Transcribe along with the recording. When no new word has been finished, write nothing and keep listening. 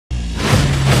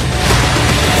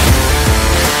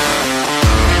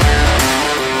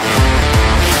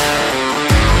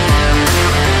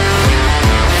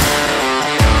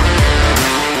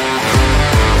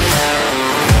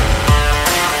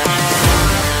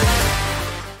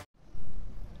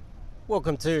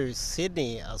Welcome to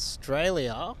Sydney,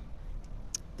 Australia.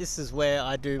 This is where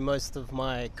I do most of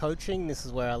my coaching. This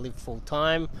is where I live full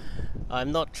time.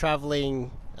 I'm not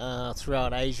traveling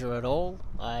throughout Asia at all.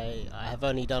 I have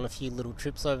only done a few little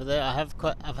trips over there. I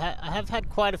have had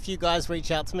quite a few guys reach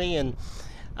out to me and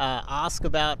ask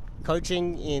about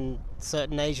coaching in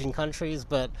certain Asian countries,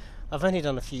 but I've only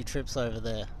done a few trips over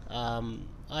there.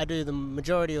 I do the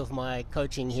majority of my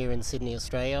coaching here in Sydney,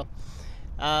 Australia.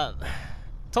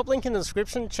 Top link in the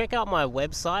description. Check out my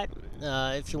website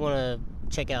if you want to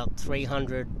check out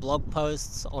 300 blog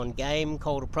posts on game,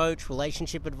 cold approach,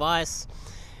 relationship advice.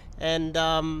 And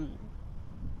I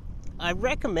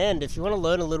recommend, if you want to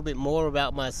learn a little bit more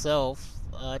about myself,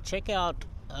 check out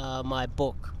my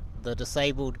book, The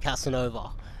Disabled Casanova.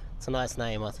 It's a nice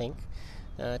name, I think.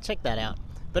 Check that out.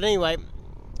 But anyway,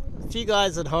 a few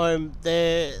guys at home,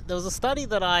 there was a study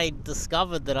that I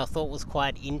discovered that I thought was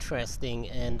quite interesting,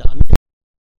 and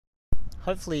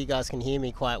hopefully you guys can hear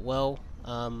me quite well.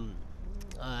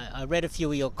 I read a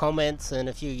few of your comments, and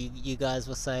a few of you guys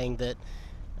were saying that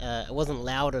it wasn't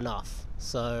loud enough.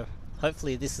 So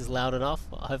hopefully this is loud enough.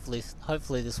 Hopefully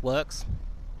this works.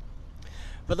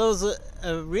 But there was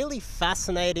a really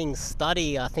fascinating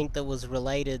study, I think, that was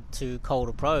related to cold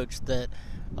approach that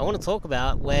I want to talk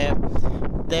about, where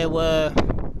there were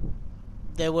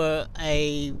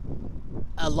a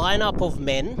lineup of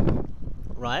men,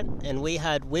 right? And we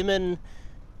had women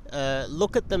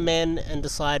look at the men and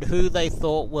decide who they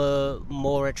thought were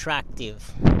more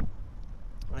attractive.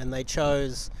 And they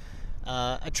chose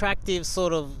attractive,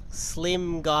 sort of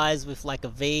slim guys with like a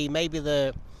V. Maybe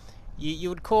you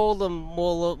would call them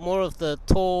more of the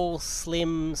tall,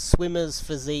 slim swimmer's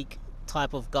physique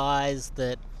type of guys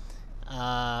that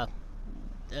have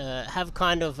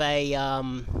kind of a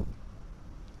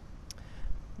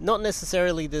not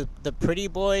necessarily the pretty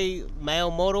boy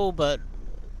male model, but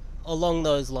along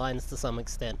those lines to some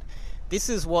extent. This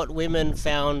is what women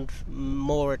found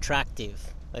more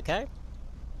attractive, okay?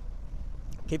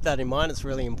 Keep that in mind, it's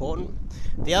really important.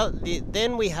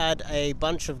 Then we had a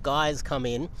bunch of guys come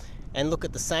in and look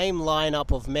at the same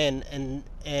lineup of men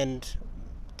and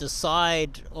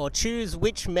decide or choose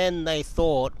which men they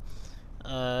thought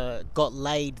got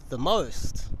laid the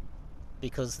most,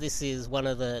 because this is one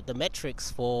of the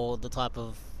metrics for the type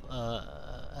of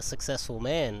a successful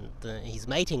man. He's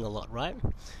mating a lot, right?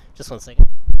 Just 1 second.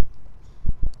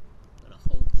 Gotta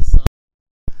hold this up.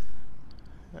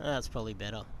 That's probably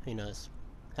better. Who knows?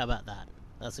 How about that?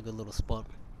 That's a good little spot.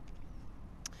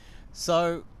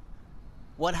 So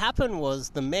what happened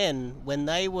was, the men, when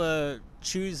they were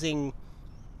choosing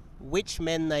which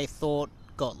men they thought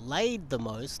got laid the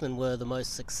most and were the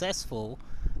most successful,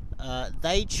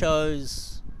 they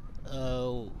chose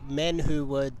men who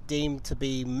were deemed to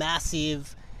be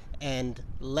massive and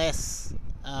less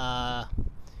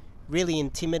really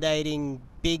intimidating,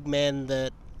 big men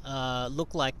that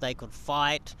look like they could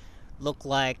fight, look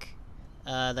like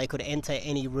they could enter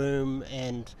any room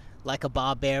and, like a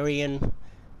barbarian,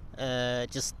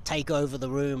 just take over the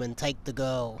room and take the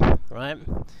girl, right?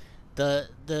 The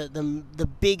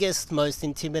biggest, most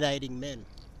intimidating men.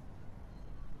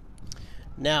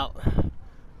 Now,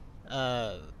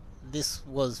 this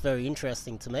was very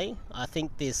interesting to me. I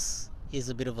think this is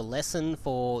a bit of a lesson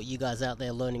for you guys out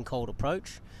there learning cold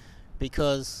approach,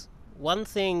 because one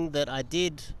thing that I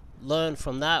did learn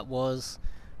from that was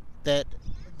that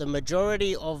the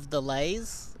majority of the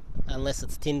lays, unless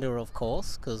it's Tinder of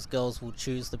course, because girls will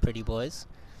choose the pretty boys,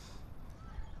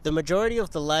 the majority of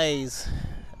the lays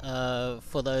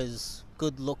for those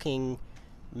good looking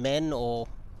men or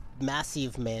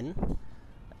massive men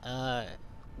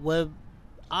were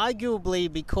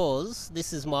arguably, because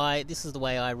this is the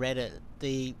way I read it,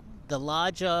 the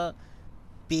larger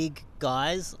big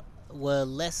guys were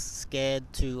less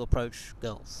scared to approach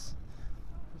girls,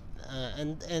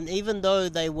 and even though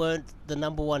they weren't the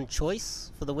number one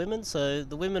choice for the women, so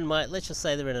the women might, let's just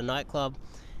say they're in a nightclub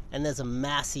and there's a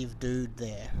massive dude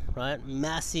there, right?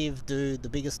 Massive dude, the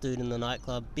biggest dude in the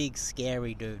nightclub, big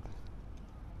scary dude.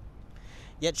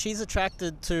 Yet she's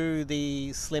attracted to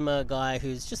the slimmer guy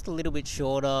who's just a little bit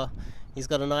shorter. He's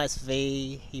got a nice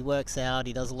V, he works out,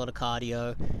 he does a lot of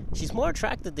cardio. She's more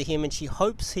attracted to him and she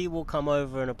hopes he will come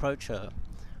over and approach her.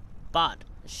 But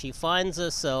she finds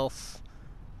herself,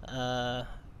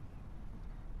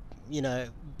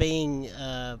 being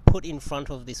put in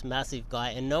front of this massive guy,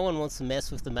 and no one wants to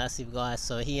mess with the massive guy,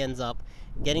 so he ends up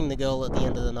getting the girl at the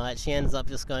end of the night. She ends up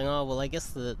just going, oh, well, I guess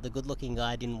the good-looking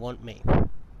guy didn't want me.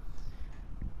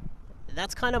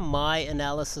 That's kind of my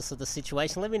analysis of the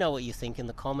situation. Let me know what you think in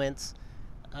the comments.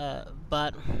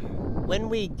 But when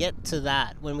we get to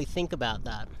that, when we think about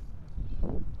that,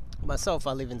 Myself,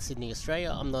 I live in Sydney,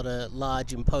 Australia. I'm not a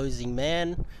large, imposing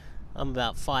man. I'm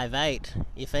about 5'8",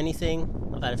 if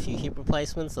anything. I've had a few hip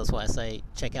replacements. That's why I say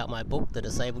check out my book, The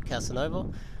Disabled Casanova.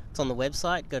 It's on the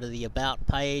website. Go to the About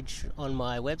page on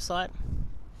my website.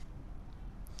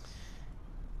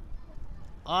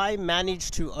 I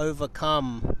managed to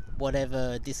overcome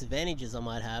whatever disadvantages I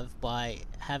might have by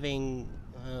having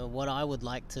what I would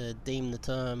like to deem the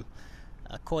term,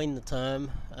 coin the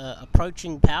term,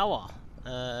 approaching power.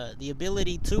 The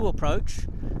ability to approach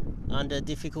under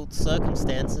difficult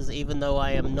circumstances, even though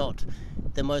I am not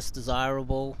the most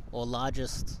desirable or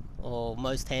largest or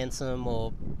most handsome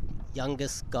or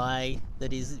youngest guy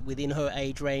that is within her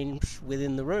age range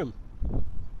within the room.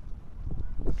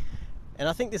 And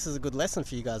I think this is a good lesson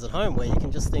for you guys at home, where you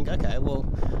can just think, okay, well,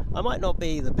 I might not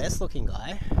be the best looking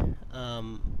guy,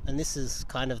 and this is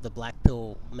kind of the black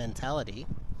pill mentality,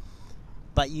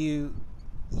 but you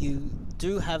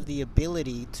do have the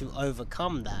ability to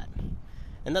overcome that.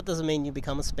 And that doesn't mean you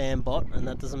become a spam bot, and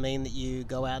that doesn't mean that you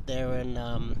go out there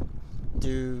and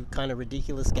do kind of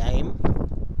ridiculous game,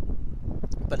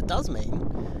 but it does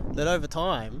mean that over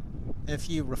time, if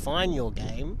you refine your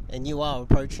game and you are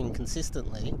approaching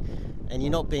consistently and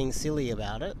you're not being silly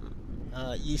about it,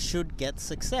 you should get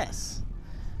success.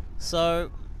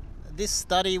 So this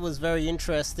study was very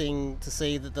interesting to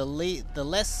see that the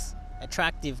less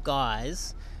attractive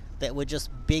guys that were just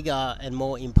bigger and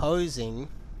more imposing,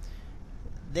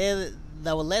 they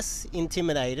were less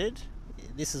intimidated.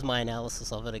 This is my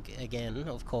analysis of it again,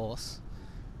 of course.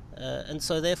 And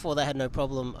so therefore they had no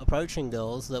problem approaching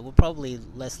girls that were probably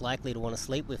less likely to want to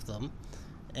sleep with them,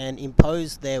 and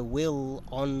impose their will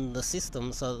on the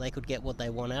system so that they could get what they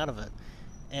want out of it.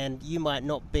 And you might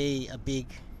not be a big,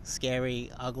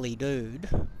 scary, ugly dude,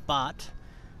 but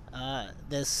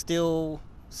there's still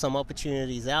some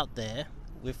opportunities out there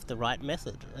with the right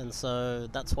method. And so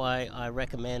that's why I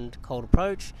recommend Cold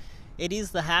Approach. It is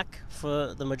the hack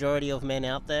for the majority of men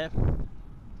out there.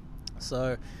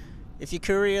 So if you're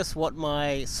curious what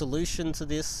my solution to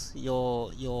this,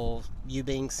 you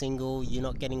being single, you're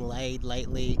not getting laid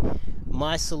lately,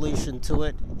 my solution to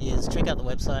it is check out the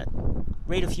website,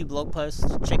 read a few blog posts,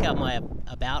 check out my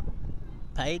About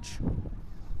page,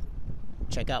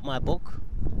 check out my book,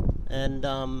 and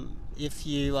if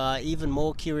you are even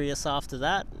more curious after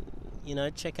that,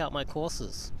 check out my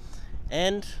courses,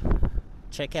 and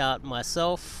check out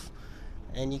myself,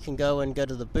 and you can go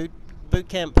to the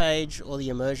bootcamp page or the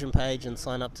immersion page and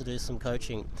sign up to do some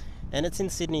coaching. And it's in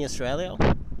Sydney, Australia.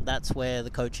 That's where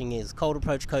the coaching is. Cold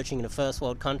Approach coaching in a first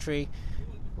world country.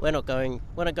 We're not going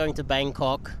to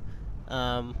Bangkok,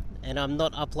 and I'm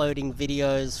not uploading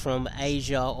videos from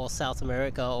Asia or South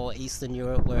America or Eastern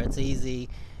Europe, where it's easy,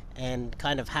 and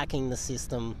kind of hacking the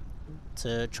system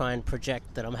to try and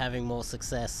project that I'm having more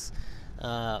success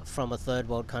from a third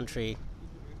world country.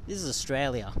 This is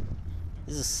Australia.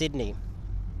 This is Sydney.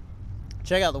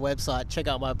 Check out the website, check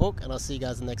out my book, and I'll see you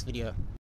guys in the next video.